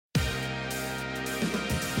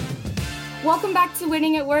Welcome back to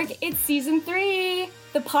Winning at Work. It's season 3,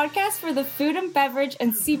 the podcast for the food and beverage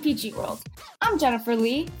and CPG world. I'm Jennifer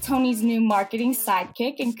Lee, Tony's new marketing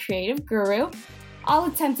sidekick and creative guru. I'll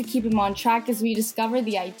attempt to keep him on track as we discover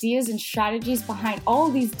the ideas and strategies behind all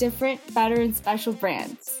these different, better, and special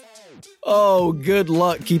brands. Oh, good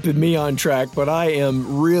luck keeping me on track, but I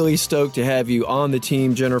am really stoked to have you on the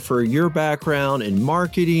team, Jennifer. Your background in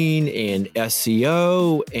marketing and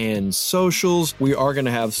SEO and socials. We are going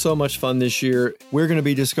to have so much fun this year. We're going to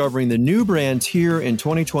be discovering the new brands here in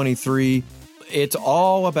 2023. It's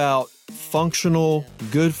all about functional,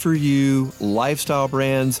 good for you lifestyle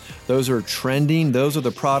brands. Those are trending. Those are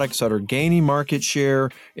the products that are gaining market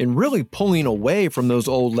share and really pulling away from those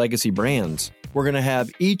old legacy brands. We're going to have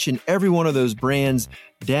each and every one of those brands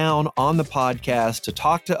down on the podcast to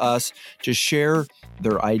talk to us, to share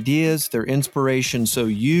their ideas, their inspiration, so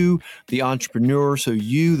you, the entrepreneur, so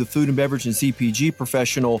you, the food and beverage and CPG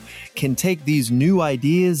professional, can take these new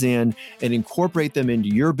ideas in and incorporate them into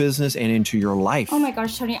your business and into your life. Oh my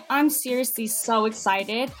gosh, Tony, I'm seriously so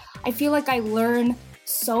excited. I feel like I learn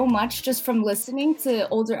so much just from listening to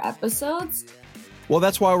older episodes. Well,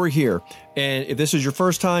 that's why we're here. And if this is your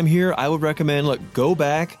first time here, I would recommend, go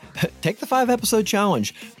back, take the 5-episode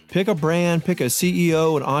challenge, pick a brand, pick a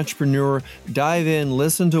CEO, an entrepreneur, dive in,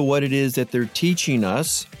 listen to what it is that they're teaching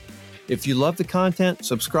us. If you love the content,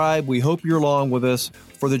 subscribe. We hope you're along with us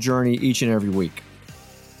for the journey each and every week.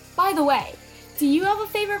 By the way, do you have a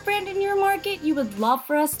favorite brand in your market you would love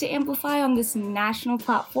for us to amplify on this national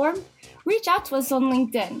platform? Reach out to us on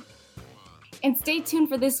LinkedIn. And stay tuned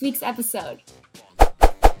for this week's episode.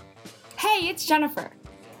 Hey, it's Jennifer.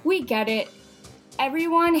 We get it.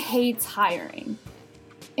 Everyone hates hiring.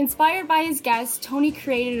 Inspired by his guests, Tony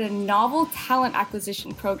created a novel talent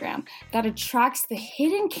acquisition program that attracts the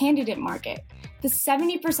hidden candidate market, the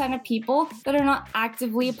 70% of people that are not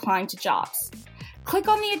actively applying to jobs. Click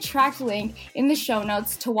on the Attract link in the show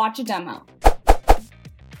notes to watch a demo.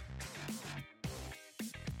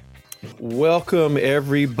 Welcome,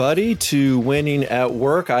 everybody, to Winning at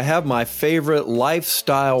Work. I have my favorite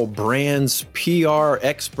lifestyle brands PR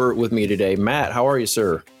expert with me today. Matt, how are you,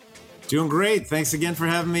 sir? Doing great. Thanks again for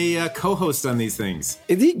having me co-host on these things.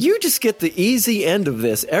 You just get the easy end of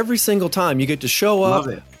this every single time. You get to show up,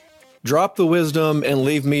 drop the wisdom, and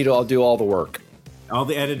leave me to do all the work. All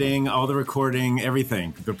the editing, all the recording,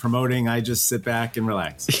 everything. The promoting, I just sit back and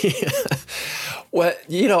relax. Yeah. Well,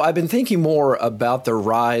 I've been thinking more about the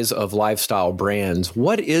rise of lifestyle brands.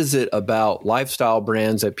 What is it about lifestyle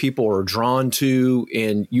brands that people are drawn to?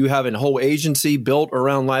 And you have a whole agency built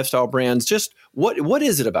around lifestyle brands. Just what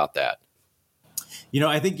is it about that?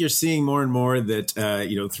 I think you're seeing more and more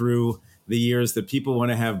that, through the years that people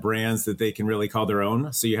want to have brands that they can really call their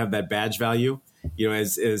own. So you have that badge value.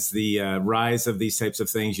 As the rise of these types of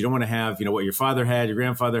things, you don't want to have, what your father had, your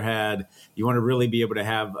grandfather had. You want to really be able to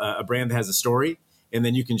have a brand that has a story, and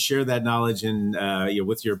then you can share that knowledge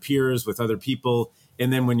with your peers, with other people.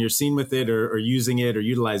 And then when you're seen with it or using it or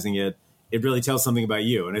utilizing it, it really tells something about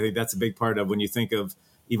you. And I think that's a big part of when you think of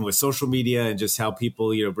even with social media and just how people,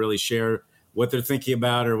 really share what they're thinking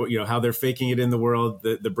about or how they're faking it in the world.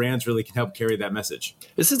 The brands really can help carry that message.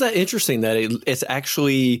 This is that interesting that it's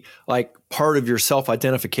actually like part of your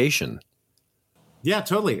self-identification. Yeah,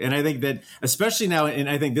 totally. And I think that especially now, and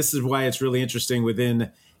I think this is why it's really interesting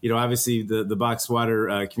within, obviously the Box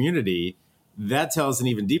Water community, that tells an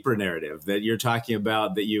even deeper narrative that you're talking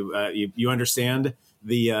about, that you understand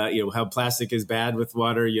the, how plastic is bad with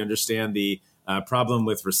water. You understand the problem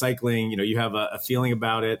with recycling. You have a feeling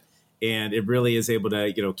about it. And it really is able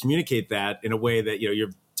to, communicate that in a way that, you're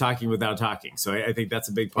talking without talking. So I think that's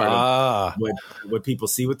a big part of what people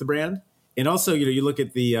see with the brand. And also, you look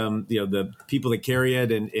at the people that carry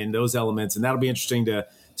it and those elements, and that'll be interesting to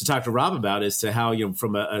talk to Rob about as to how,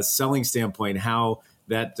 from a selling standpoint, how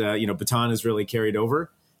that, baton is really carried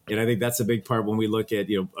over. And I think that's a big part when we look at,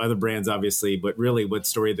 other brands, obviously, but really what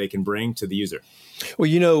story they can bring to the user.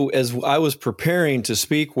 Well, as I was preparing to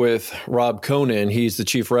speak with Rob Conan, he's the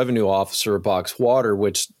Chief Revenue Officer of Box Water,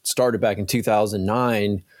 which started back in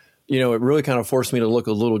 2009. It really kind of forced me to look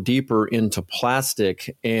a little deeper into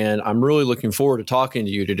plastic. And I'm really looking forward to talking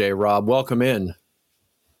to you today, Rob. Welcome in.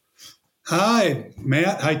 Hi,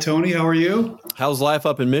 Matt. Hi, Tony. How are you? How's life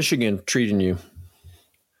up in Michigan treating you?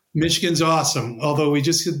 Michigan's awesome. Although we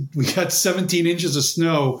got 17 inches of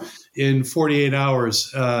snow in 48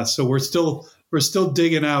 hours. So we're still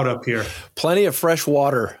digging out up here. Plenty of fresh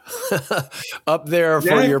water up there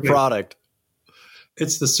for your product.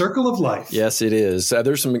 It's the circle of life. Yes, it is.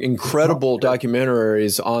 There's some incredible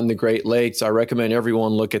documentaries on the Great Lakes. I recommend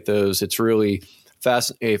everyone look at those. It's really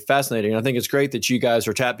fascinating. I think it's great that you guys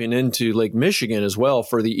are tapping into Lake Michigan as well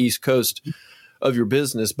for the East Coast of your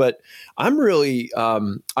business. But I'm really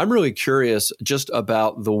curious just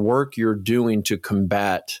about the work you're doing to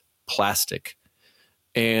combat plastic.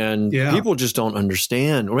 And people just don't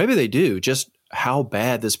understand, or maybe they do, just how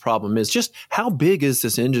bad this problem is. Just how big is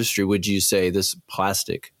this industry, would you say, this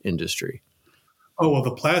plastic industry? Oh, well,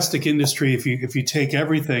 the plastic industry, if you take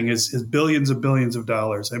everything, is billions and billions of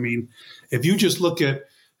dollars. I mean, if you just look at,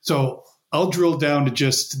 so I'll drill down to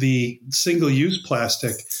just the single-use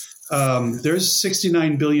plastic. There's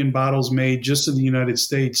 69 billion bottles made just in the United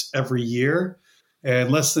States every year,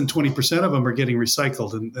 and less than 20% of them are getting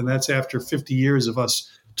recycled. And that's after 50 years of us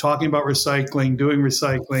talking about recycling, doing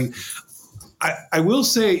recycling. I will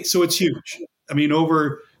say, so it's huge. I mean,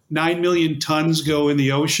 over 9 million tons go in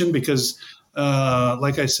the ocean because,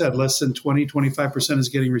 like I said, less than 25% is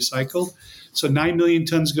getting recycled. So 9 million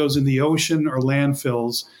tons goes in the ocean or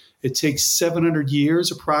landfills. It takes 700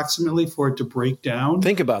 years approximately for it to break down.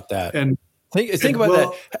 Think about that. And think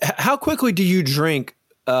about that. How quickly do you drink,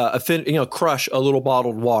 crush a little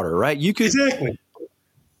bottled water, right? You could exactly.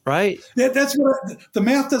 Right? That's what the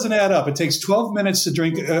math doesn't add up. It takes 12 minutes to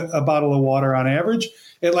drink a bottle of water on average.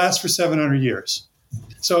 It lasts for 700 years.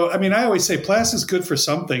 So, I mean, I always say plastic's good for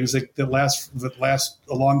some things that last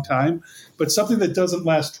a long time, but something that doesn't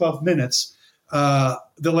last 12 minutes, that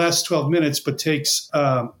lasts 12 minutes but takes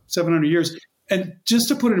 700 years. And just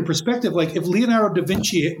to put it in perspective, like if Leonardo da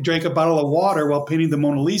Vinci drank a bottle of water while painting the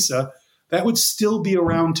Mona Lisa, that would still be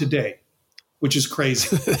around today, which is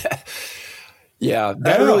crazy. Yeah,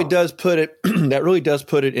 that really does put it. That really does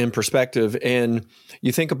put it in perspective. And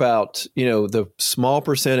you think about, the small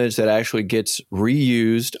percentage that actually gets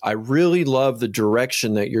reused. I really love the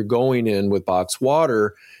direction that you're going in with boxed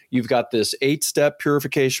water. You've got this 8-step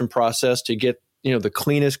purification process to get, the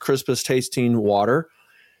cleanest, crispest tasting water.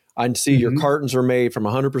 I see your cartons are made from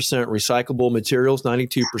 100% recyclable materials.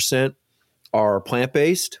 92% are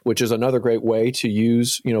plant-based, which is another great way to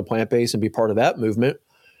use, plant-based and be part of that movement.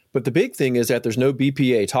 But the big thing is that there's no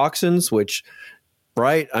BPA toxins, which,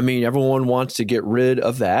 right? I mean, everyone wants to get rid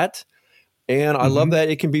of that. And I love that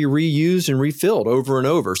it can be reused and refilled over and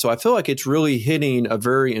over. So I feel like it's really hitting a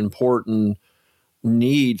very important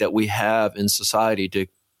need that we have in society to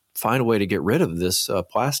find a way to get rid of this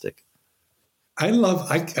plastic.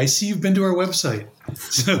 I see you've been to our website.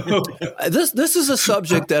 So. This is a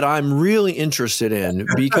subject that I'm really interested in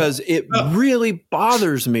because it really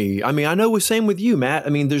bothers me. I mean, I know the same with you, Matt. I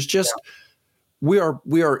mean, there's just we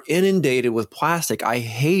are inundated with plastic. I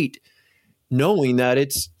hate knowing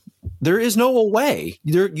that there is no way.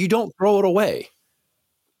 You don't throw it away.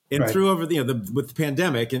 And through over with the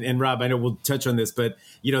pandemic, and Rob, I know we'll touch on this, but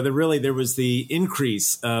there was the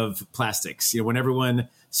increase of plastics. When everyone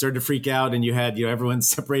started to freak out, and you had everyone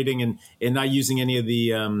separating and not using any of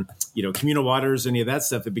the communal waters, any of that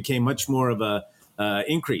stuff, it became much more of a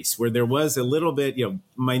increase where there was a little bit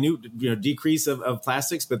minute decrease of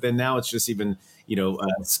plastics, but then now it's just even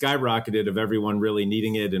skyrocketed of everyone really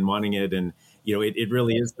needing it and wanting it, and it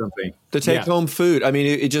really is something. To take home food. I mean,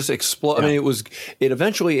 it just exploded. Yeah. I mean, it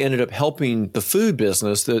eventually ended up helping the food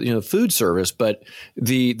business, the food service. But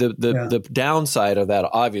the downside of that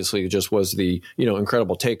obviously just was the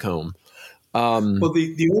incredible take home. Well,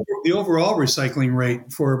 the overall recycling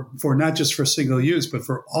rate for not just for single use but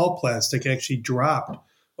for all plastic actually dropped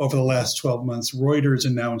over the last 12 months. Reuters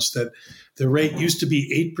announced that the rate used to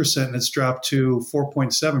be 8% and it's dropped to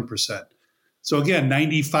 4.7%. So again,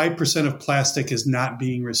 95% of plastic is not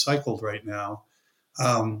being recycled right now,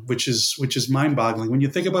 which is mind-boggling when you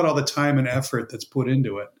think about all the time and effort that's put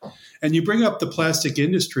into it. And you bring up the plastic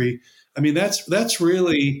industry. I mean, that's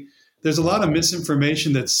really, there's a lot of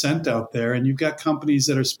misinformation that's sent out there, and you've got companies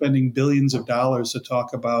that are spending billions of dollars to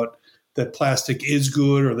talk about that plastic is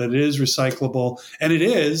good or that it is recyclable, and it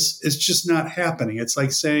is. It's just not happening. It's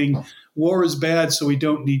like saying war is bad, so we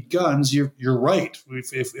don't need guns. You're right.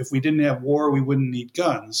 If we didn't have war, we wouldn't need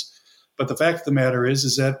guns. But the fact of the matter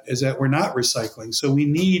is that we're not recycling.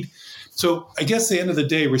 So I guess at the end of the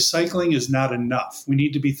day, recycling is not enough. We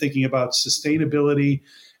need to be thinking about sustainability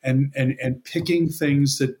and picking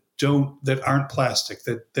things that aren't plastic,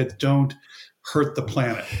 that don't hurt the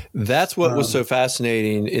planet. That's what was so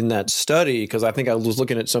fascinating in that study, because I think I was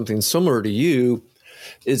looking at something similar to you,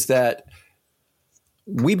 is that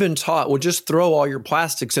we've been taught, well, just throw all your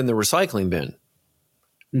plastics in the recycling bin.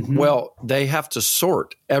 Mm-hmm. Well, they have to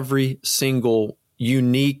sort every single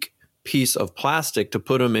unique piece of plastic to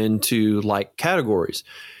put them into like categories.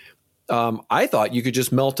 I thought you could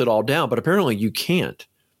just melt it all down, but apparently you can't.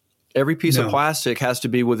 Every piece of plastic has to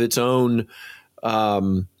be with its own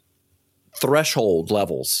threshold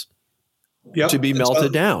levels Yep, to be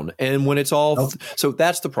melted down. And when it's all, so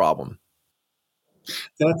that's the problem.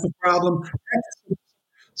 That's the problem.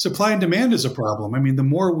 Supply and demand is a problem. I mean, the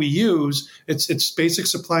more we use, it's basic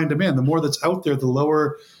supply and demand. The more that's out there, the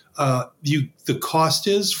lower the cost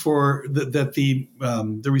is for that the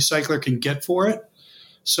recycler can get for it.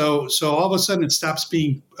 So all of a sudden, it stops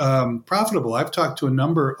being profitable. I've talked to a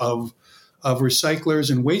number of recyclers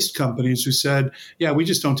and waste companies who said, yeah, we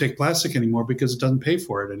just don't take plastic anymore because it doesn't pay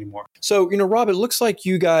for it anymore. So, Rob, it looks like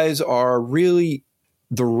you guys are really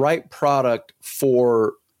the right product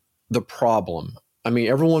for the problem. I mean,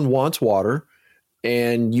 everyone wants water,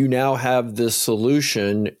 and you now have this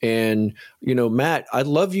solution. And, Matt, I'd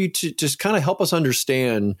love you to just kind of help us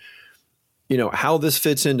understand, how this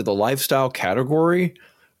fits into the lifestyle category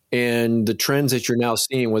and the trends that you're now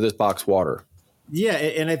seeing with this box water. Yeah.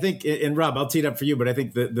 And I think, and Rob, I'll tee it up for you, but I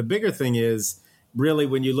think the bigger thing is really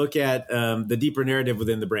when you look at the deeper narrative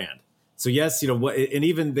within the brand. So yes, and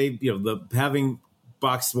even having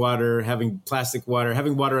boxed water, having plastic water,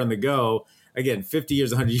 having water on the go, again, 50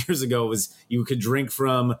 years, 100 years ago was you could drink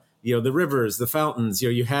from, the rivers, the fountains,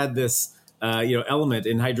 you had this, element,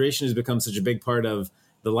 and hydration has become such a big part of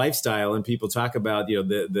the lifestyle. And people talk about,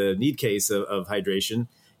 the need case of hydration.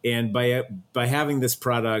 And by having this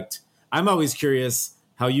product, I'm always curious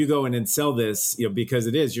how you go in and sell this, because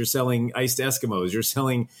you're selling iced Eskimos, you're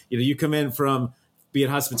selling, you come in from, be it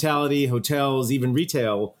hospitality, hotels, even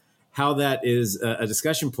retail, how that is a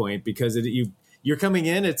discussion point, because you're coming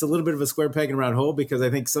in, it's a little bit of a square peg and round hole, because I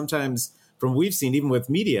think sometimes from we've seen, even with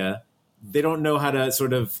media, they don't know how to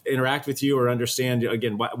sort of interact with you or understand,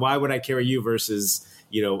 again, why would I carry you versus,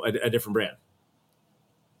 a different brand?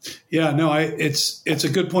 Yeah, no, it's a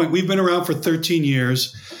good point. We've been around for 13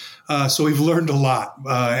 years. So we've learned a lot,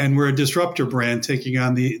 and we're a disruptor brand taking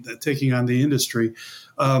on the industry.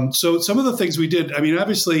 So some of the things we did, I mean,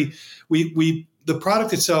 obviously the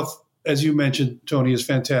product itself, as you mentioned, Tony, is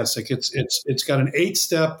fantastic. It's got an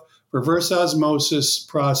 8-step reverse osmosis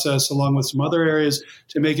process along with some other areas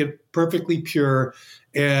to make it perfectly pure.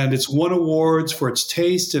 And it's won awards for its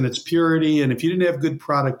taste and its purity. And if you didn't have good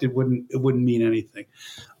product, it wouldn't mean anything.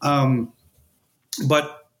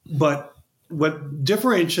 But what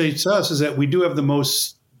differentiates us is that we do have the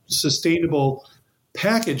most sustainable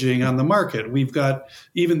packaging on the market. We've got,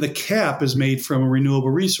 even the cap is made from a renewable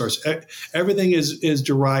resource. Everything is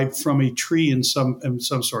derived from a tree in some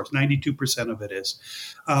source. 92% of it is.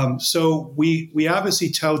 So we obviously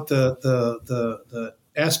tout the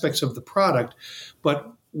aspects of the product,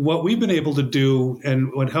 but what we've been able to do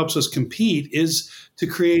and what helps us compete is to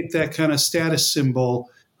create that kind of status symbol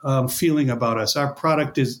feeling about us. Our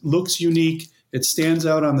product looks unique. It stands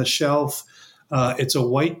out on the shelf. It's a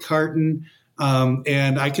white carton.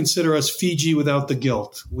 And I consider us Fiji without the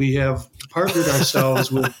guilt. We have partnered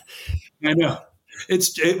ourselves with, I know,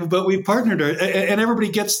 but we've partnered, and everybody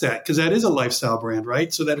gets that because that is a lifestyle brand,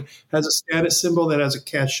 right? So that has a status symbol, that has a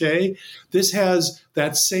cachet. This has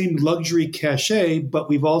that same luxury cachet, but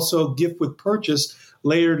we've also gift with purchase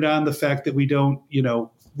layered on the fact that we don't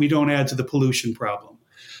add to the pollution problem.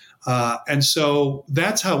 And so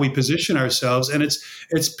that's how we position ourselves. And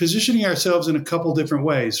it's positioning ourselves in a couple different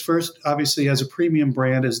ways. First, obviously, as a premium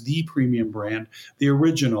brand, as the premium brand, the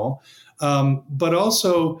original. But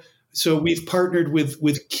also, so we've partnered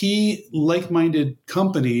with key like-minded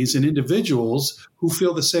companies and individuals who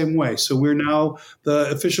feel the same way. So we're now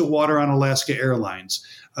the official water on Alaska Airlines.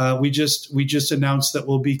 We just announced that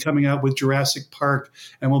we'll be coming out with Jurassic Park,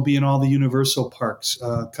 and we'll be in all the Universal parks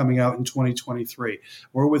coming out in 2023.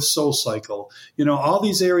 We're with SoulCycle. All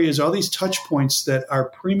these areas, all these touch points that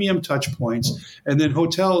are premium touch points, and then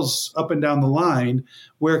hotels up and down the line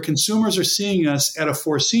where consumers are seeing us at a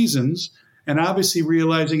Four Seasons and obviously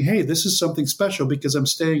realizing, hey, this is something special because I'm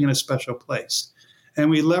staying in a special place. And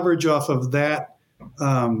we leverage off of that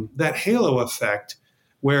halo effect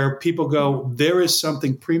where people go, there is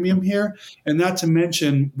something premium here. And not to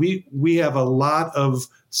mention, we have a lot of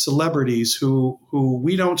celebrities who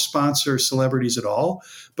we don't sponsor celebrities at all,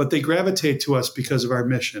 but they gravitate to us because of our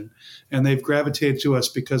mission. And they've gravitated to us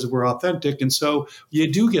because we're authentic. And so you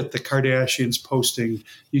do get the Kardashians posting,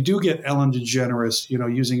 you do get Ellen DeGeneres,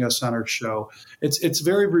 using us on her show. It's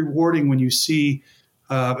very rewarding when you see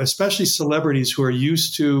especially celebrities who are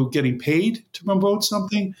used to getting paid to promote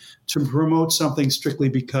something strictly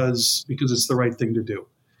because it's the right thing to do.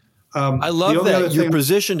 I love that you're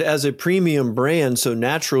positioned as a premium brand, so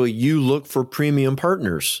naturally you look for premium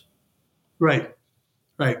partners. Right.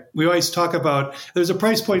 Right. We always talk about there's a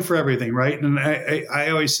price point for everything, right? And I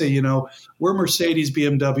always say, we're Mercedes,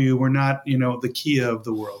 BMW. We're not, the Kia of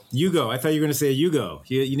the world. Yugo. I thought you were going to say Yugo.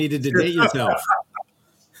 You needed to date yourself.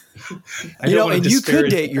 And you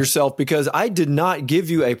could date yourself because I did not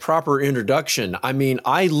give you a proper introduction. I mean,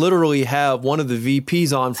 I literally have one of the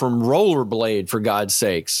VPs on from Rollerblade, for God's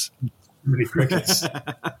sakes. Crickets.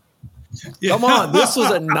 Come on, this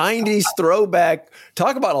was a 90s throwback.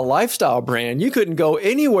 Talk about a lifestyle brand. You couldn't go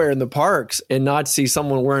anywhere in the parks and not see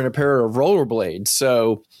someone wearing a pair of rollerblades.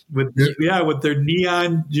 So with their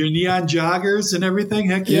neon joggers and everything.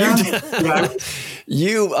 Heck yeah.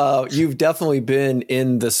 You've definitely been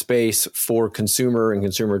in the space for consumer and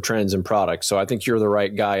consumer trends and products. So I think you're the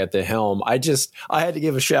right guy at the helm. I had to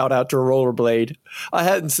give a shout out to Rollerblade. I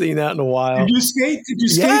hadn't seen that in a while. Did you skate?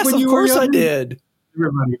 Yes, when you were young? Of course I did.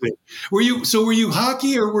 Everybody did. Were you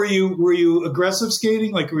hockey or were you aggressive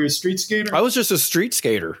skating? Like were you a street skater? I was just a street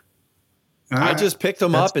skater. I just picked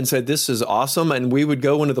them up and said, this is awesome. And we would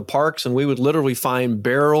go into the parks and we would literally find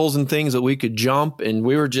barrels and things that we could jump. And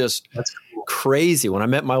we were just crazy. When I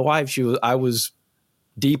met my wife, I was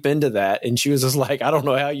deep into that. And she was just like, I don't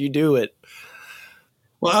know how you do it.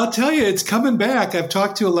 Well, I'll tell you, it's coming back. I've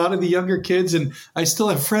talked to a lot of the younger kids and I still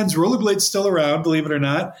have friends. Rollerblade's still around, believe it or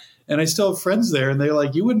not. And I still have friends there, and they're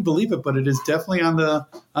like, "You wouldn't believe it, but it is definitely on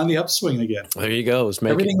the upswing again." There you go.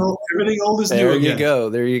 Everything old is new again.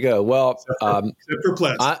 There you go. Well, except for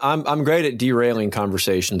plastic. I'm great at derailing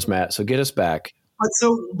conversations, Matt. So get us back.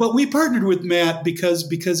 But we partnered with Matt because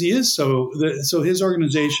he is so his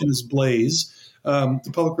organization is Blaze,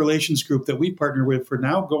 the public relations group that we partner with for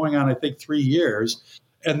now going on I think 3 years,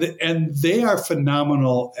 and they are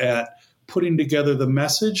phenomenal at putting together the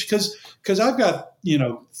message because I've got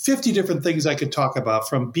 50 different things I could talk about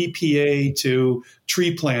from BPA to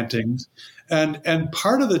tree plantings, and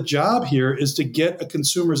part of the job here is to get a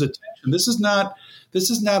consumer's attention. This is not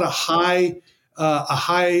a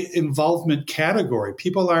high involvement category.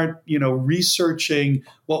 People aren't researching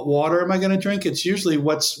what water am I going to drink. It's usually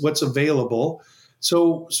what's available.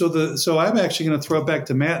 So I'm actually going to throw it back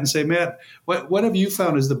to Matt and say, Matt, what have you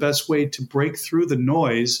found is the best way to break through the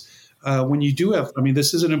noise when you do have? I mean,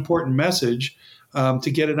 this is an important message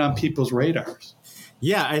to get it on people's radars.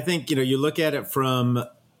 Yeah, I think you look at it from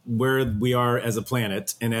where we are as a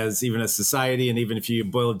planet and as even a society, and even if you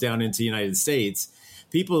boil it down into the United States,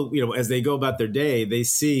 people as they go about their day, they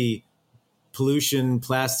see pollution,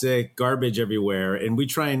 plastic, garbage everywhere, and we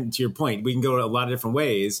try and, to your point, we can go a lot of different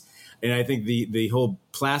ways. And I think the whole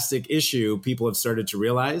plastic issue, people have started to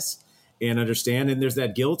realize and understand. And there's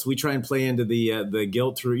that guilt. We try and play into the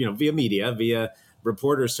guilt through, via media, via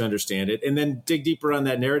reporters to understand it, and then dig deeper on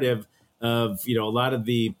that narrative of, a lot of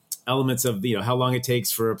the elements of, how long it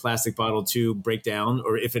takes for a plastic bottle to break down,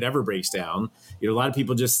 or if it ever breaks down. A lot of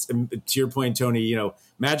people just, to your point, Tony,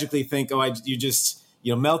 magically think, you just,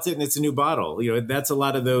 melt it and it's a new bottle. That's a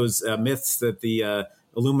lot of those myths that the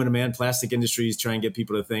aluminum and plastic industries try and get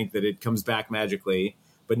people to think that it comes back magically,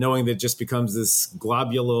 but knowing that it just becomes this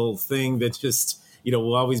globule thing that just,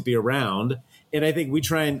 will always be around. And I think we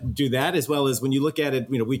try and do that, as well as when you look at it,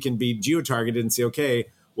 we can be geo-targeted and say, okay,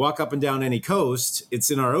 walk up and down any coast, it's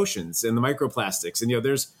in our oceans and the microplastics. And,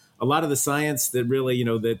 there's a lot of the science that really,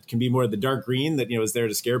 that can be more of the dark green that, is there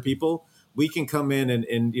to scare people. We can come in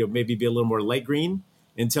and maybe be a little more light green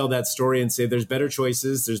and tell that story and say, there's better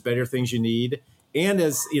choices, there's better things you need. And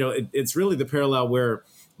as it's really the parallel where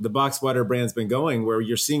the Box Water brand's been going, where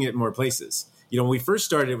you're seeing it in more places. When we first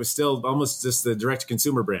started, it was still almost just the direct to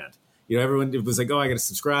consumer brand. Everyone, it was like, oh, I got to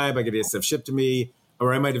subscribe, I got to get stuff shipped to me,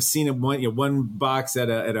 or I might have seen it one box at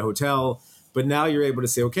a hotel. But now you're able to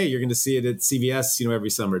say, okay, you're going to see it at CVS, every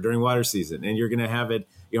summer during water season, and you're going to have it,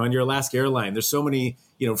 on your Alaska airline. There's so many,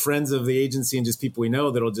 friends of the agency and just people we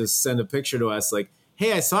know that'll just send a picture to us, like,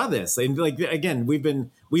 hey, I saw this. And like, again, we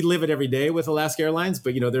live it every day with Alaska Airlines,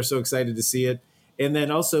 but, they're so excited to see it. And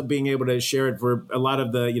then also being able to share it for a lot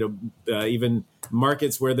of the, even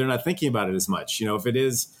markets where they're not thinking about it as much. If it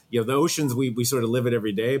is, the oceans, we sort of live it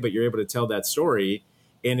every day, but you're able to tell that story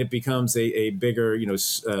and it becomes a bigger,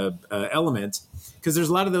 element. Because there's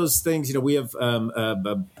a lot of those things, we have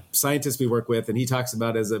a scientist we work with, and he talks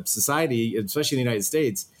about as a society, especially in the United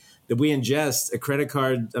States, that we ingest a credit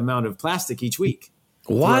card amount of plastic each week.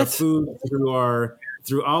 What? Through our food,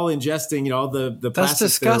 through all ingesting, all the That's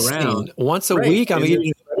plastics disgusting. that are around. Once a week, I'm eating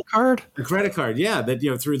a credit card. A credit card, yeah. That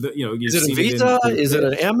through the Is it a Visa? Is it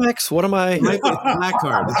an Amex? What am I? It might be a black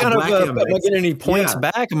card. It's a black am I Amex. getting any points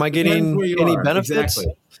back? Am I getting any benefits?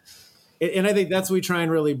 Exactly. And I think that's what we try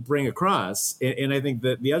and really bring across. And I think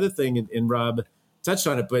that the other thing, and Rob touched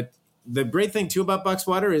on it, but the great thing too about Box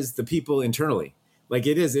Water is the people internally. Like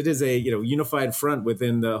it is a, unified front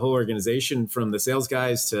within the whole organization, from the sales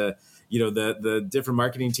guys to, the different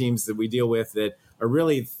marketing teams that we deal with, that are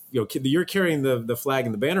really, you're carrying the flag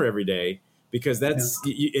and the banner every day, because that's,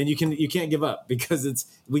 and you can't give up, because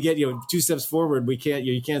we get, 2 steps forward.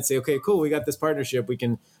 You can't say, okay, cool, we got this partnership, we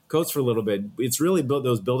can coach for a little bit. It's really built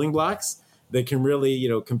those building blocks that can really,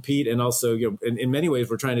 compete. And also, in many ways,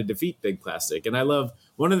 we're trying to defeat big plastic. And I love,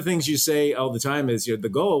 one of the things you say all the time is, the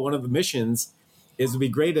goal, one of the missions is, it'd be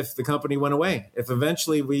great if the company went away. If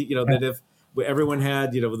eventually that if everyone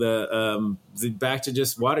had, the back to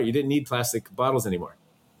just water, you didn't need plastic bottles anymore.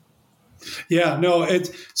 Yeah, no,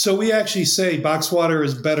 so we actually say boxed water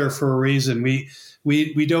is better for a reason.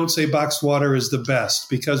 We don't say boxed water is the best,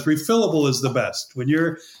 because refillable is the best. When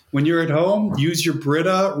you're at home, use your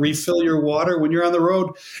Brita, refill your water. When you're on the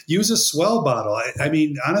road, use a Swell bottle. I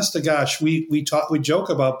mean, honest to gosh, we joke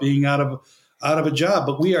about being out of a job,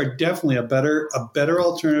 but we are definitely a better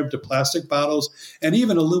alternative to plastic bottles and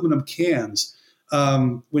even aluminum cans.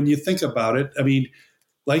 When you think about it, I mean,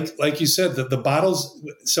 like you said, the bottles.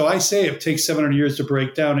 So I say it takes 700 years to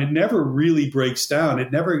break down. It never really breaks down.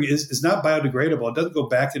 It never is. It's not biodegradable. It doesn't go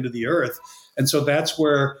back into the earth. And so that's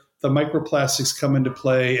where the microplastics come into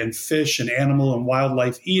play, and fish and animal and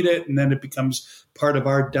wildlife eat it, and then it becomes part of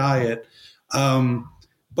our diet.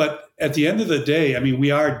 But at the end of the day, I mean,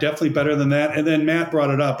 we are definitely better than that. And then Matt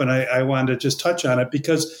brought it up, and I wanted to just touch on it,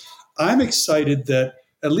 because I'm excited that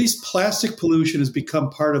at least plastic pollution has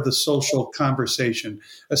become part of the social conversation.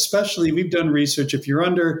 Especially, we've done research. If you're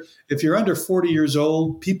under 40 years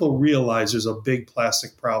old, people realize there's a big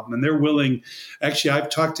plastic problem, and they're willing. Actually, I've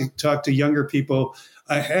talked to younger people.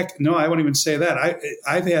 Heck, no, I won't even say that.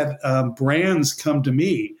 I've had brands come to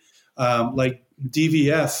me, like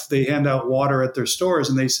DVF. They hand out water at their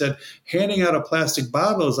stores, and they said handing out a plastic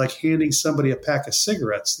bottle is like handing somebody a pack of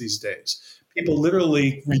cigarettes these days. People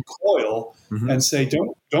literally recoil and say,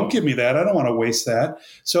 "Don't give me that. I don't want to waste that."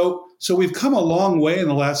 So we've come a long way in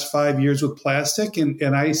the last 5 years with plastic, and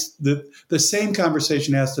the same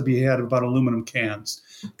conversation has to be had about aluminum cans,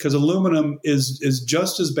 because aluminum is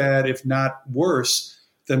just as bad, if not worse,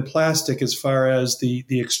 than plastic as far as the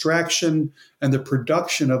extraction and the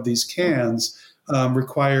production of these cans.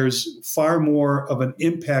 Requires far more of an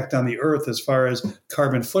impact on the earth as far as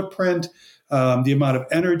carbon footprint. The amount of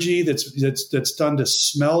energy that's done to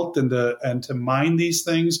smelt and to mine these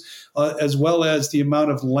things, as well as the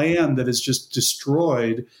amount of land that is just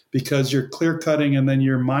destroyed because you're clear cutting and then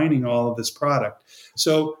you're mining all of this product.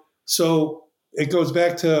 So it goes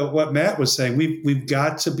back to what Matt was saying. We've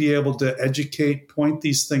got to be able to educate, point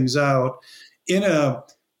these things out in a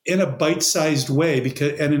bite-sized way,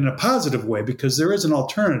 and in a positive way, because there is an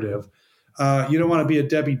alternative. You don't want to be a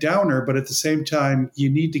Debbie Downer, but at the same time, you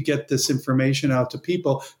need to get this information out to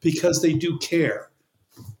people because they do care.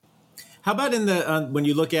 How about in the when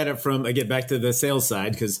you look at it from, again, back to the sales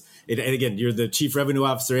side, because again, you're the chief revenue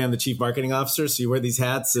officer and the chief marketing officer, so you wear these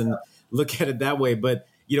hats and look at it that way. But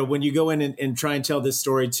when you go in and try and tell this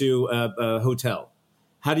story to a hotel,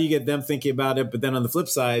 how do you get them thinking about it? But then on the flip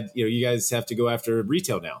side, you guys have to go after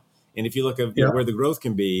retail now, and if you look at where the growth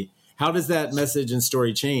can be. How does that message and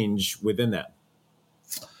story change within that?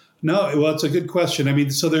 No, well, it's a good question. I mean,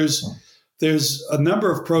 so there's a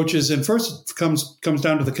number of approaches, and first it comes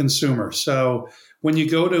down to the consumer. So when you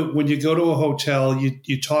go to a hotel,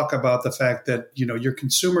 you talk about the fact that your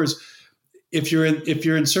consumers, if you're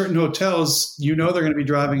in certain hotels, they're going to be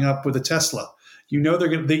driving up with a Tesla.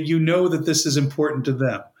 That this is important to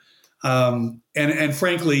them, and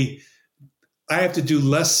frankly, I have to do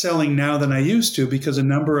less selling now than I used to, because a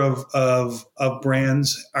number of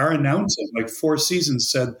brands are announcing, like Four Seasons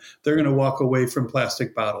said, they're going to walk away from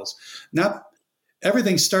plastic bottles. Not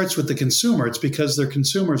everything starts with the consumer. It's because their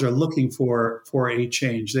consumers are looking for a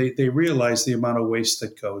change. They realize the amount of waste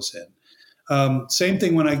that goes in. Same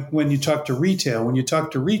thing when you talk to retail. When you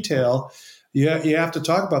talk to retail, you have to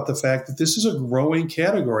talk about the fact that this is a growing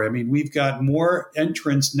category. I mean, we've got more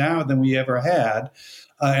entrants now than we ever had.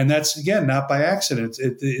 And that's, again, not by accident.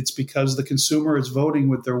 It's because the consumer is voting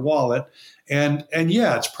with their wallet. And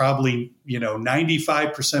yeah, it's probably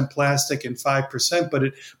 95% plastic and 5%,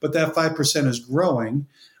 but that 5% is growing,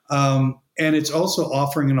 and it's also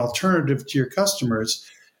offering an alternative to your customers,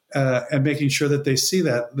 and making sure that they see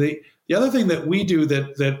that. The other thing that we do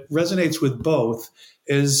that resonates with both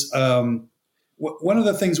is one of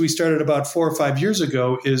the things we started about 4 or 5 years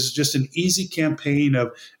ago is just an easy campaign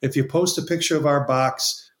of, if you post a picture of our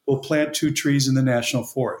box, we'll plant 2 trees in the National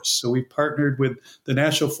Forest. So we partnered with the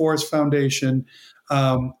National Forest Foundation.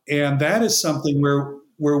 And that is something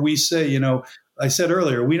where we say, I said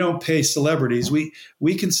earlier, we don't pay celebrities.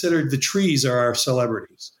 We consider the trees are our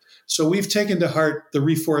celebrities. So we've taken to heart the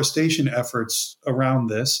reforestation efforts around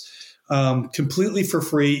this completely for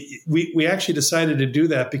free. We actually decided to do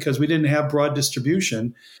that because we didn't have broad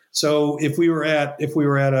distribution. So if we were at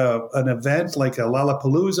an event like a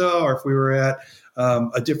Lollapalooza, or if we were at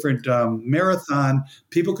a different marathon,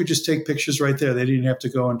 people could just take pictures right there. They didn't have to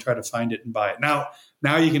go and try to find it and buy it. Now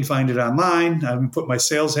you can find it online. I'm put my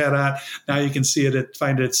sales hat on. Now you can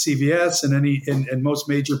find it at CVS and most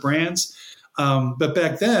major brands. But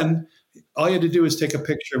back then, all you had to do is take a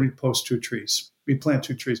picture and we post 2 trees. We plant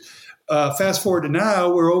 2 trees. Fast forward to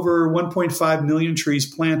now, we're over 1.5 million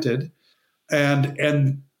trees planted.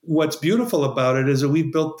 And what's beautiful about it is that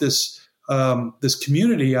we've built this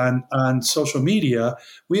community on social media.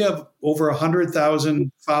 We have over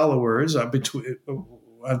 100,000 followers on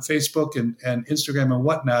Facebook and Instagram and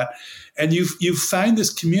whatnot. And you find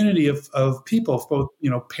this community of people, both,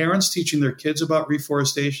 parents teaching their kids about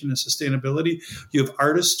reforestation and sustainability. You have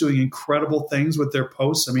artists doing incredible things with their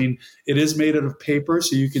posts. I mean, it is made out of paper,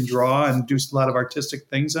 so you can draw and do a lot of artistic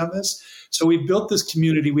things on this. So we built this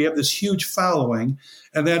community. We have this huge following,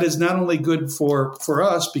 and that is not only good for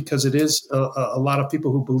us because it is a lot of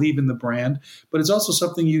people who believe in the brand, but it's also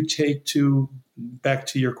something you take to, back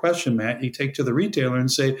to your question, Matt, you take to the retailer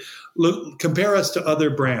and say, look, compare us to other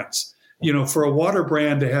brands. For a water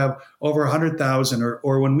brand to have over 100,000,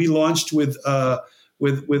 or when we launched with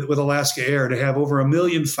Alaska Air to have over 1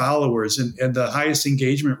 million followers and the highest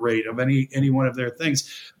engagement rate of any one of their things,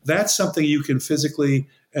 that's something you can physically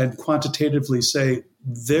and quantitatively say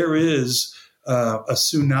there is a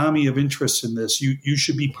tsunami of interest in this. You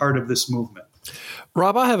should be part of this movement.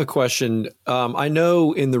 Rob, I have a question. I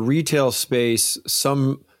know in the retail space,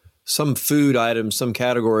 some food items, some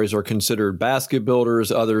categories are considered basket builders,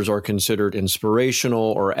 others are considered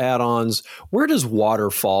inspirational or add-ons. Where does water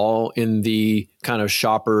fall in the kind of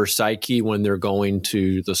shopper psyche when they're going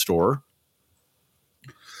to the store?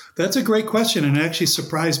 That's a great question, and it actually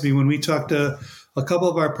surprised me when we talked to a couple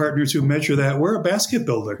of our partners who measure that. We're a basket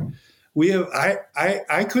builder. We have.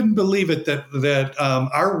 I couldn't believe it that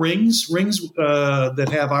our rings that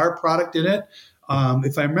have our product in it,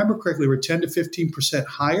 if I remember correctly, were 10 to 15%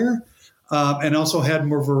 higher, and also had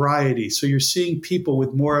more variety. So you're seeing people with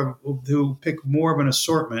who pick more of an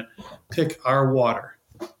assortment pick our water.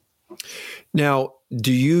 Now,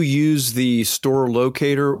 do you use the store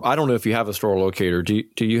locator? I don't know if you have a store locator. Do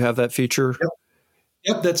you have that feature?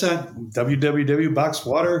 Yep, that's on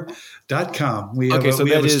www.boxwater.com. We have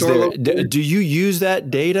that is there. Do you use that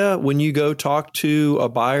data when you go talk to a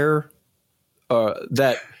buyer?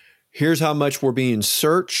 That here's how much we're being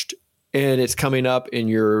searched, and it's coming up in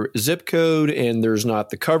your zip code, and there's not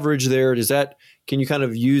the coverage there. Can you kind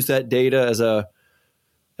of use that data as a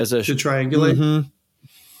to triangulate? Mm-hmm.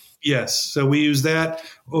 Yes. So we use that.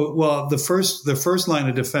 Well, the first line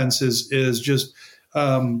of defense is just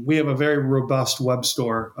we have a very robust web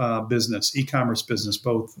store business, e-commerce business,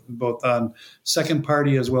 both on second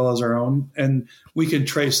party as well as our own, and we can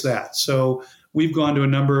trace that. So we've gone to a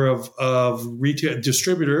number of retail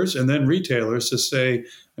distributors and then retailers to say,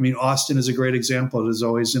 I mean, Austin is a great example. It is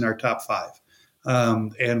always in our top 5,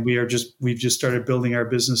 and we've just started building our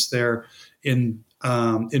business there in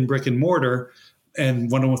brick and mortar.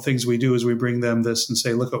 And one of the things we do is we bring them this and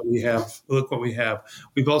say, look what we have. Look what we have.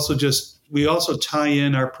 We also tie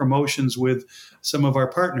in our promotions with some of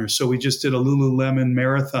our partners. So we just did a Lululemon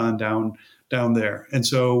marathon down there. And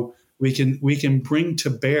so we can bring to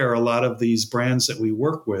bear a lot of these brands that we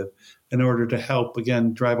work with in order to help,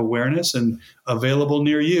 again, drive awareness and available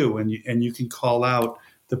near you. And you can call out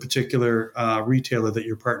the particular retailer that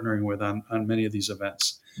you're partnering with on many of these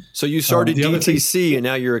events. So you started DTC and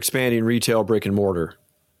now you're expanding retail brick and mortar.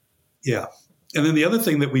 Yeah. And then the other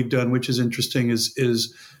thing that we've done, which is interesting,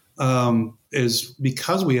 is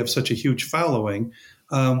because we have such a huge following,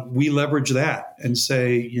 we leverage that and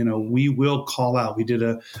say, we will call out. We did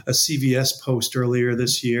a CVS post earlier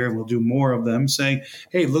this year, and we'll do more of them saying,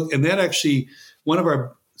 hey, look, and that actually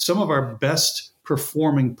some of our best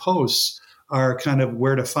performing posts are kind of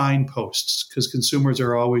where to find posts, because consumers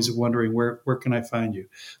are always wondering where can I find you.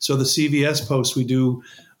 So the CVS post we do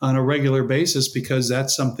on a regular basis because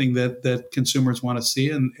that's something that consumers want to see.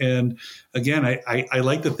 And again, I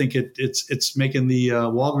like to think it's making the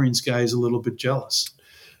Walgreens guys a little bit jealous.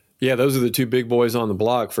 Yeah, those are the 2 big boys on the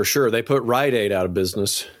block for sure. They put Rite Aid out of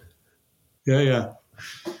business. Yeah.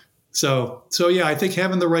 So yeah, I think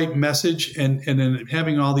having the right message and then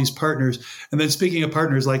having all these partners, and then speaking of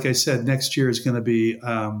partners, like I said, next year is going to be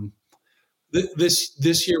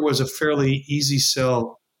this year was a fairly easy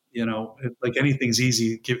sell like anything's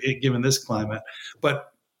easy given this climate.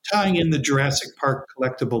 But tying in the Jurassic Park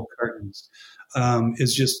collectible cartons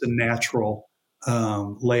is just a natural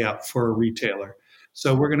layup for a retailer.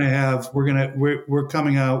 So we're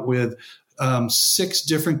coming out with 6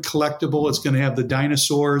 different collectible. It's going to have the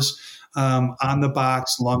dinosaurs on the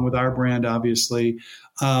box, along with our brand, obviously,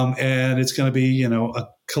 and it's going to be a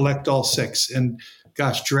collect all 6. And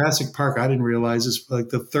gosh, Jurassic Park, I didn't realize is like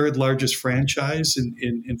the 3rd largest franchise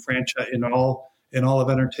in franchise in all of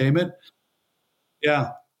entertainment.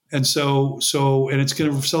 Yeah, and so it's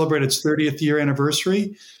going to celebrate its 30th year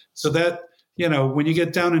anniversary. So that when you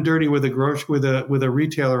get down and dirty with a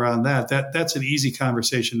retailer on that's an easy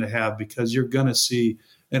conversation to have, because you're going to see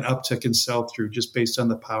an uptick in sell-through just based on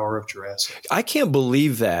the power of Jurassic. I can't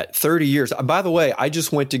believe that 30 years. By the way, I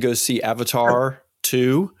just went to go see Avatar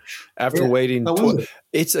 2 after waiting.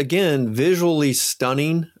 It's again visually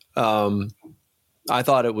stunning. I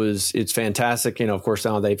thought it's fantastic. Of course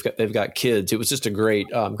now they've got kids. It was just a great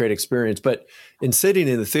experience. But in sitting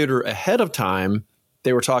in the theater ahead of time,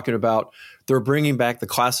 they were talking about they're bringing back the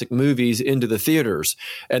classic movies into the theaters,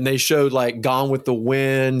 and they showed like Gone with the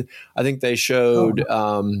Wind. I think they showed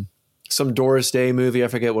some Doris Day movie. I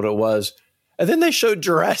forget what it was. And then they showed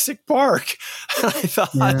Jurassic Park. I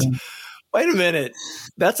thought, wait a minute,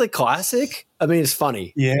 that's a classic. I mean, it's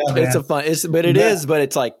funny. Yeah, it's a fun. But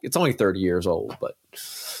it's like it's only 30 years old. But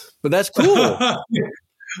that's cool.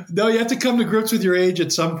 No, you have to come to grips with your age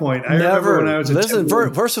at some point. I remember when I was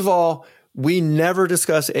first of all, we never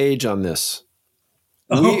discuss age on this.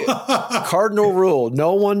 Cardinal rule: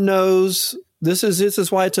 no one knows. This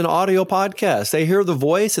is why it's an audio podcast. They hear the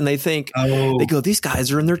voice and they think they go, "These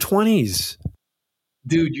guys are in their 20s."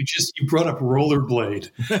 Dude, you brought up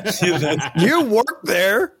rollerblade. You work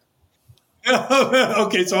there.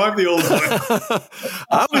 Okay, so I'm the old one.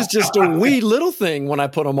 I was just a wee little thing when I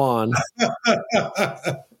put them on.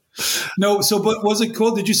 No, but was it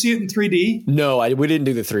cool? Did you see it in 3D? No, we didn't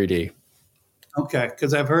do the 3D. Okay,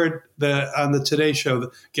 because I've heard that on the Today Show.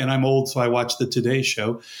 Again, I'm old, so I watch the Today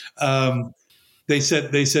Show. They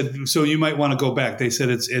said so you might want to go back. They said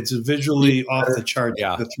it's visually off the chart.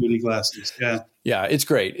 Yeah, the 3D glasses. Yeah, it's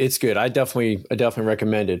great. It's good. I definitely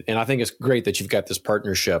recommend it, and I think it's great that you've got this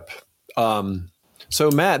partnership. So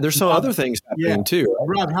Matt, there's some other things happening too.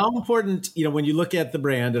 Rob, how important when you look at the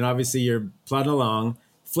brand, and obviously you're plodding along,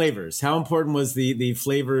 flavors. How important was the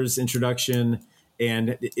flavors introduction?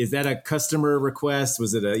 And is that a customer request?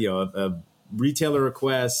 Was it a retailer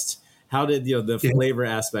request? How did the flavor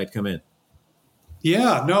aspect come in?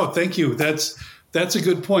 Yeah, no, thank you. That's a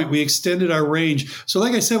good point. We extended our range. So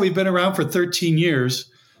like I said, we've been around for 13 years.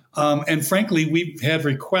 And frankly, we've had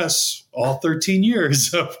requests all 13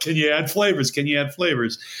 years of, can you add flavors? Can you add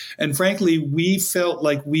flavors? And frankly, we felt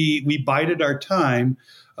like we bided our time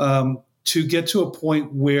to get to a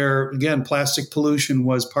point where, again, plastic pollution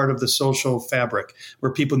was part of the social fabric,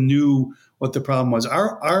 where people knew what the problem was.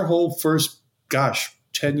 Our whole first,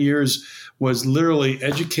 10 years was literally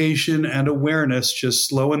education and awareness, just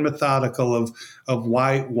slow and methodical of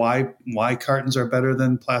why cartons are better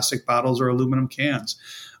than plastic bottles or aluminum cans.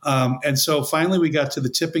 And so finally we got to the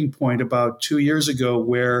tipping point about 2 years ago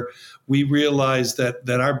where we realized that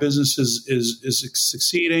our business is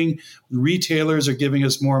succeeding. Retailers are giving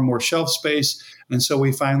us more and more shelf space. And so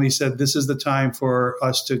we finally said, this is the time for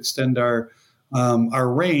us to extend our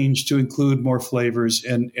range to include more flavors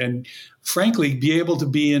and frankly, be able to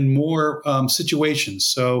be in more situations.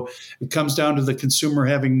 So it comes down to the consumer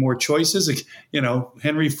having more choices.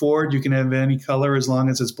 Henry Ford, you can have any color as long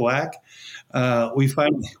as it's black. We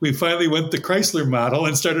finally went the Chrysler model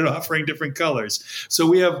and started offering different colors. So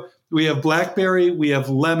we have blackberry, we have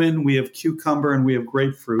lemon, we have cucumber, and we have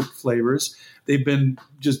grapefruit flavors. They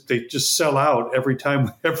just sell out every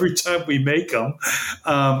time we make them.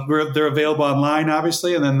 They're available online,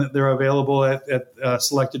 obviously, and then they're available at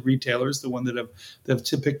selected retailers, the one that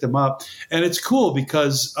have picked them up. And it's cool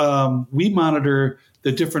because we monitor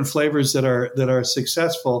the different flavors that are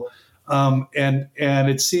successful. And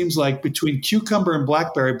it seems like between cucumber and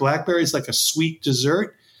blackberry is like a sweet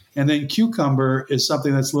dessert. And then cucumber is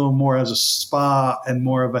something that's a little more as a spa and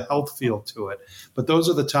more of a health feel to it. But those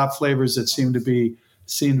are the top flavors that seem to be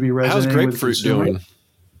resonating. How's grapefruit doing?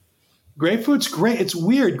 Grapefruit's great. It's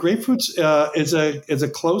weird. Grapefruit is a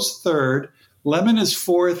close third. Lemon is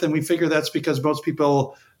fourth, and we figure that's because most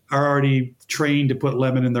people are already trained to put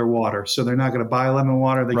lemon in their water, so they're not going to buy lemon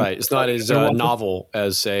water. Right. It's not as novel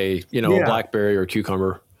as a blackberry or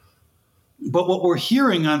cucumber. But what we're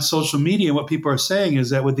hearing on social media and what people are saying is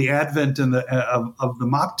that with the advent of the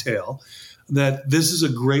mocktail, that this is a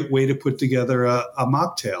great way to put together a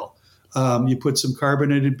mocktail. You put some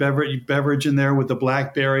carbonated beverage in there with the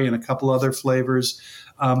blackberry and a couple other flavors.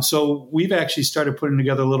 So we've actually started putting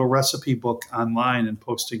together a little recipe book online and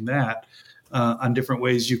posting that on different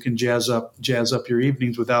ways you can jazz up your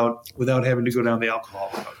evenings without having to go down the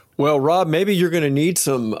alcohol road. Well, Rob, maybe you're going to need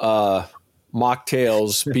some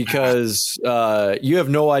mocktails because you have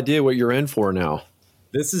no idea what you're in for now.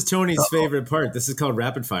 This is Tony's favorite part. This is called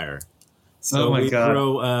rapid fire. So we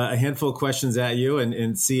throw a handful of questions at you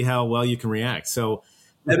and see how well you can react. So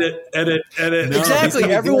edit. No, exactly.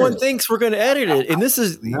 Everyone thinks we're going to edit it, and this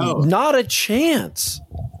is not a chance.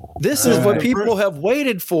 This is what people have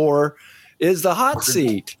waited for, is the hot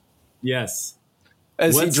seat. Yes.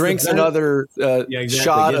 As he drinks another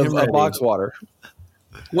shot of box water.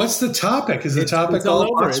 What's the topic? Is the topic it's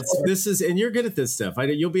all over? This is, and you're good at this stuff.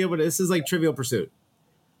 You'll be able to. This is like Trivial Pursuit.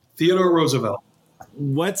 Theodore Roosevelt.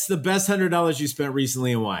 What's the best $100 you spent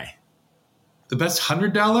recently, and why? The best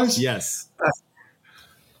 $100? Yes.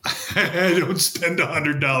 I don't spend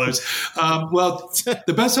 $100. Well,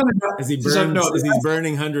 the best $100 is he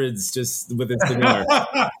burning hundreds just with his cigar.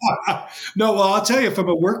 No, well, I'll tell you from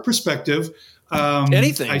a work perspective.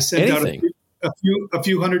 Anything. I sent out a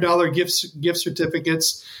few $100 gift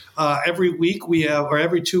certificates every week. We have, or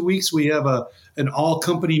every 2 weeks, we have an all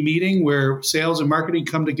company meeting where sales and marketing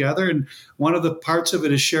come together, and one of the parts of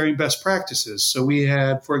it is sharing best practices. So we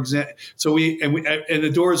had, for example, and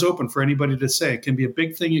the door is open for anybody to say. It can be a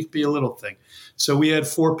big thing, it can be a little thing. So we had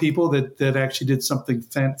 4 people that actually did something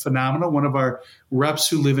phenomenal. One of our reps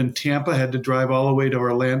who live in Tampa had to drive all the way to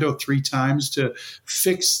Orlando 3 times to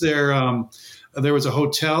fix their. There was a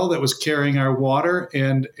hotel that was carrying our water,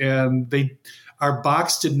 and our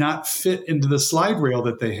box did not fit into the slide rail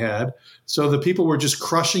that they had. So the people were just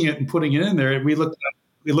crushing it and putting it in there, and we looked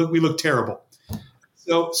terrible.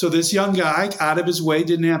 So this young guy, out of his way,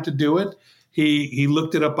 didn't have to do it. He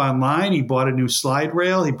looked it up online. He bought a new slide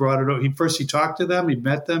rail. He brought it. He talked to them. He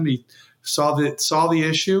met them. He saw the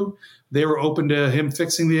issue. They were open to him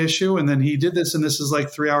fixing the issue, and then he did this. And this is like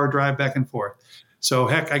 3-hour drive back and forth. So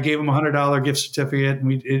heck, I gave him a $100 gift certificate,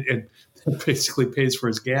 and it basically pays for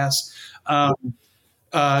his gas. So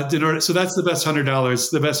that's the best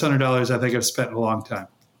 $100. The best $100 I think I've spent in a long time.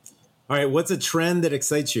 All right, what's a trend that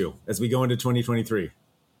excites you as we go into 2023?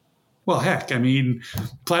 Well, heck, I mean,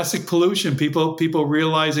 plastic pollution. People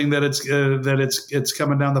realizing that it's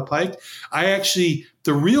coming down the pike.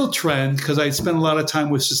 The real trend, because I spend a lot of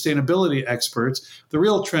time with sustainability experts, the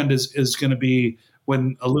real trend is going to be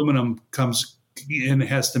when aluminum comes and it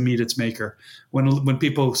has to meet its maker. When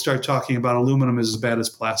people start talking about aluminum is as bad as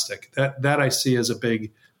plastic, that I see as a big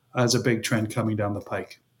trend coming down the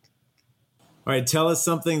pike. All right, tell us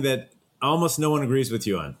something that almost no one agrees with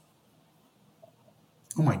you on.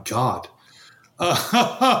 Oh my God!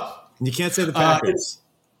 You can't say the Packers.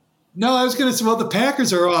 No, I was going to say, well, the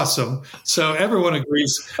Packers are awesome, so everyone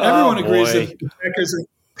agrees. Everyone agrees that the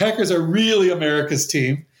Packers are really America's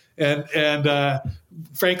team, and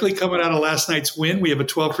frankly, coming out of last night's win, we have a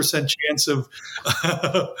 12% chance of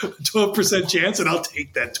 12% chance, and I'll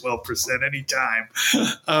take that 12% anytime.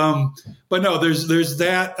 But no, there's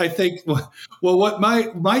that. I think. Well, what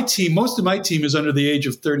my team, most of my team is under the age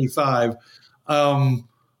of 35, and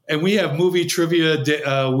we have movie trivia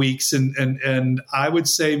weeks, and I would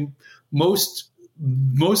say most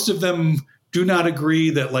of them do not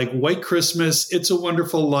agree that like White Christmas, It's a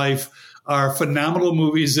Wonderful Life are phenomenal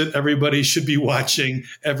movies that everybody should be watching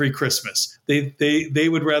every Christmas. They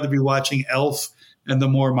would rather be watching Elf and the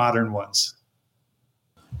more modern ones.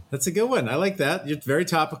 That's a good one. I like that. You're very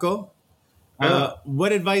topical.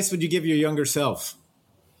 What advice would you give your younger self?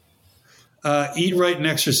 Eat right and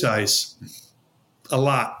exercise a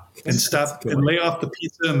lot, and stop and lay off the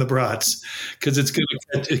pizza and the brats because it's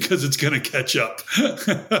gonna catch up.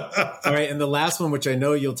 All right, and the last one, which I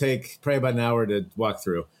know you'll take probably about an hour to walk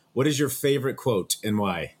through. What is your favorite quote and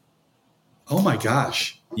why? Oh my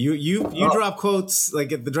gosh! You drop quotes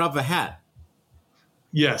like at the drop of a hat.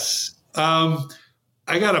 Yes, I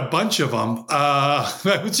got a bunch of them. I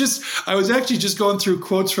was actually just going through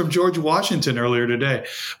quotes from George Washington earlier today.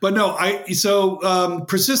 But no,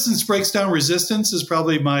 persistence breaks down resistance is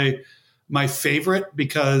probably my favorite,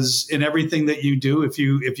 because in everything that you do, if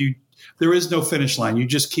you there is no finish line. You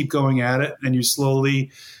just keep going at it, and you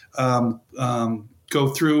slowly go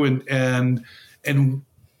through and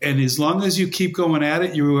as long as you keep going at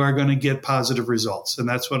it, you are going to get positive results. And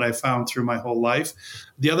that's what I found through my whole life.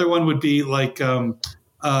 The other one would be like, wait,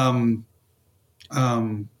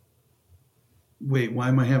 why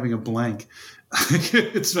am I having a blank?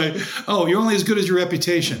 You're only as good as your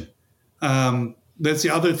reputation. That's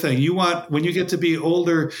the other thing. When you get to be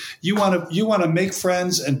older, you want to make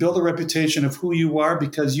friends and build a reputation of who you are,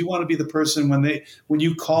 because you want to be the person when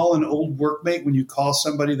you call an old workmate, when you call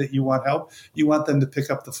somebody that you want help, you want them to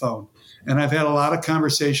pick up the phone. And I've had a lot of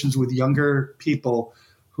conversations with younger people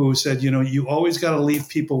who said, you always got to leave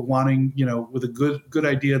people wanting, with a good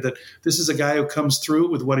idea that this is a guy who comes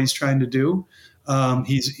through with what he's trying to do.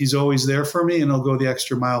 He's always there for me, and he'll go the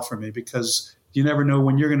extra mile for me, because you never know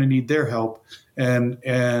when you're going to need their help. And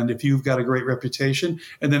if you've got a great reputation,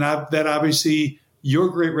 and then that obviously your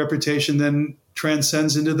great reputation then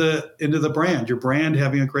transcends into the brand. Your brand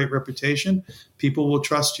having a great reputation, people will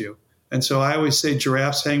trust you. And so I always say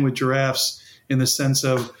giraffes hang with giraffes, in the sense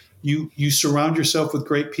of you surround yourself with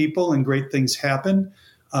great people and great things happen.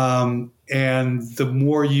 And the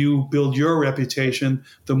more you build your reputation,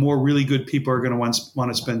 the more really good people are going to want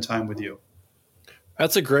to spend time with you.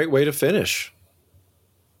 That's a great way to finish.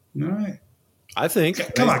 All right. I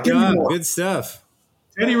think. Come on, give me more. Good stuff.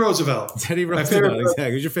 Teddy Roosevelt. Exactly.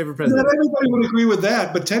 Who's your favorite president? Not everybody would agree with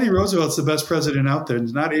that, but Teddy Roosevelt's the best president out there.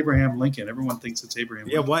 It's not Abraham Lincoln. Everyone thinks it's Abraham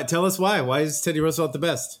Lincoln. Yeah, why? Tell us why. Why is Teddy Roosevelt the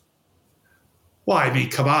best? Well, I mean,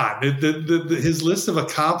 come on. His list of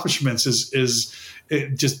accomplishments is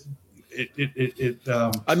just.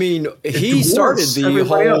 I mean, he started the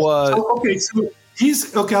whole.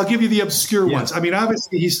 So I'll give you the obscure ones. I mean,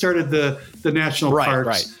 obviously, he started the national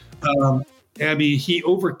parks. Right. I mean, he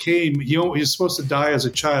overcame. He was supposed to die as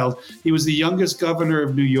a child. He was the youngest governor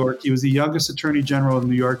of New York. He was the youngest attorney general of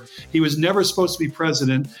New York. He was never supposed to be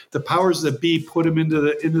president. The powers that be put him into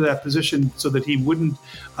that position so that he wouldn't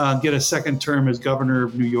get a second term as governor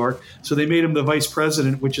of New York. So they made him the vice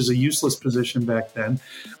president, which is a useless position back then.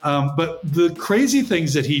 But the crazy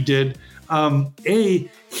things that he did.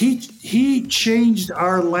 He changed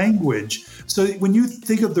our language. So when you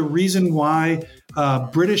think of the reason why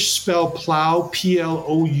British spell plow,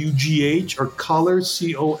 P-L-O-U-G-H, or color,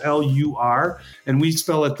 C-O-L-U-R, and we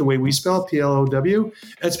spell it the way we spell, P-L-O-W,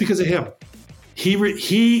 that's because of him.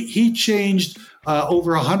 He changed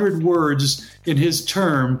over 100 words in his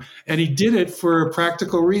term, and he did it for a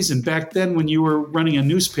practical reason. Back then, when you were running a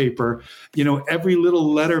newspaper, every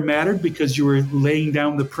little letter mattered because you were laying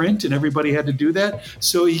down the print, and everybody had to do that.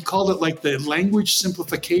 So he called it like the Language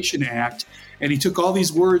Simplification Act, and he took all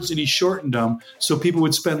these words and he shortened them so people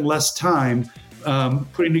would spend less time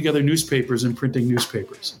putting together newspapers and printing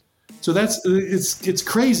newspapers. So it's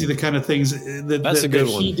crazy the kind of things that's a good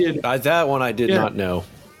one. He did. That one I did not know.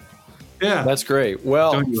 Yeah, that's great.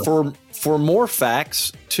 Well, for more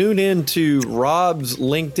facts, tune in to Rob's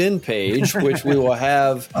LinkedIn page, which we will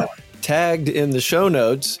have tagged in the show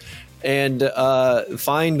notes, and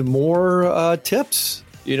find more tips,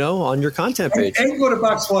 on your content page. And go to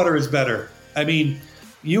Boxwater is better. I mean,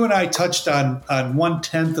 you and I touched on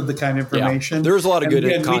 1/10 of the kind of information. Yeah, there's a lot of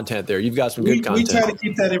good content there. You've got some good content. We try to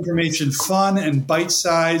keep that information fun and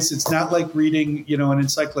bite-sized. It's not like reading, an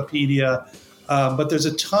encyclopedia. But there's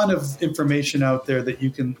a ton of information out there that you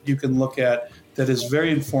can look at that is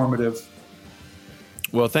very informative.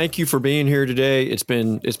 Well, thank you for being here today. It's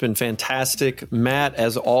been fantastic, Matt.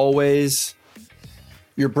 As always,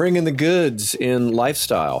 you're bringing the goods in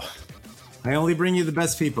lifestyle. I only bring you the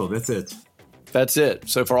best people. That's it. That's it.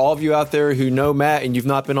 So for all of you out there who know Matt and you've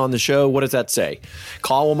not been on the show, what does that say?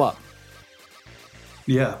 Call him up.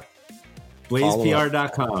 Yeah.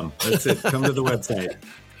 BlazePR.com. That's it. Come to the website.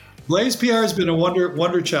 Blaze PR has been a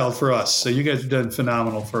wonder child for us. So you guys have done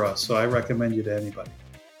phenomenal for us. So I recommend you to anybody.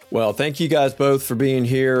 Well, thank you guys both for being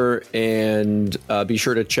here, and be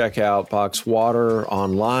sure to check out Boxwater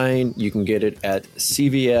online. You can get it at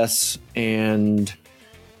CVS, and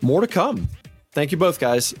more to come. Thank you both,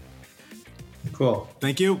 guys. Cool.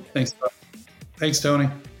 Thank you. Thanks, Tony.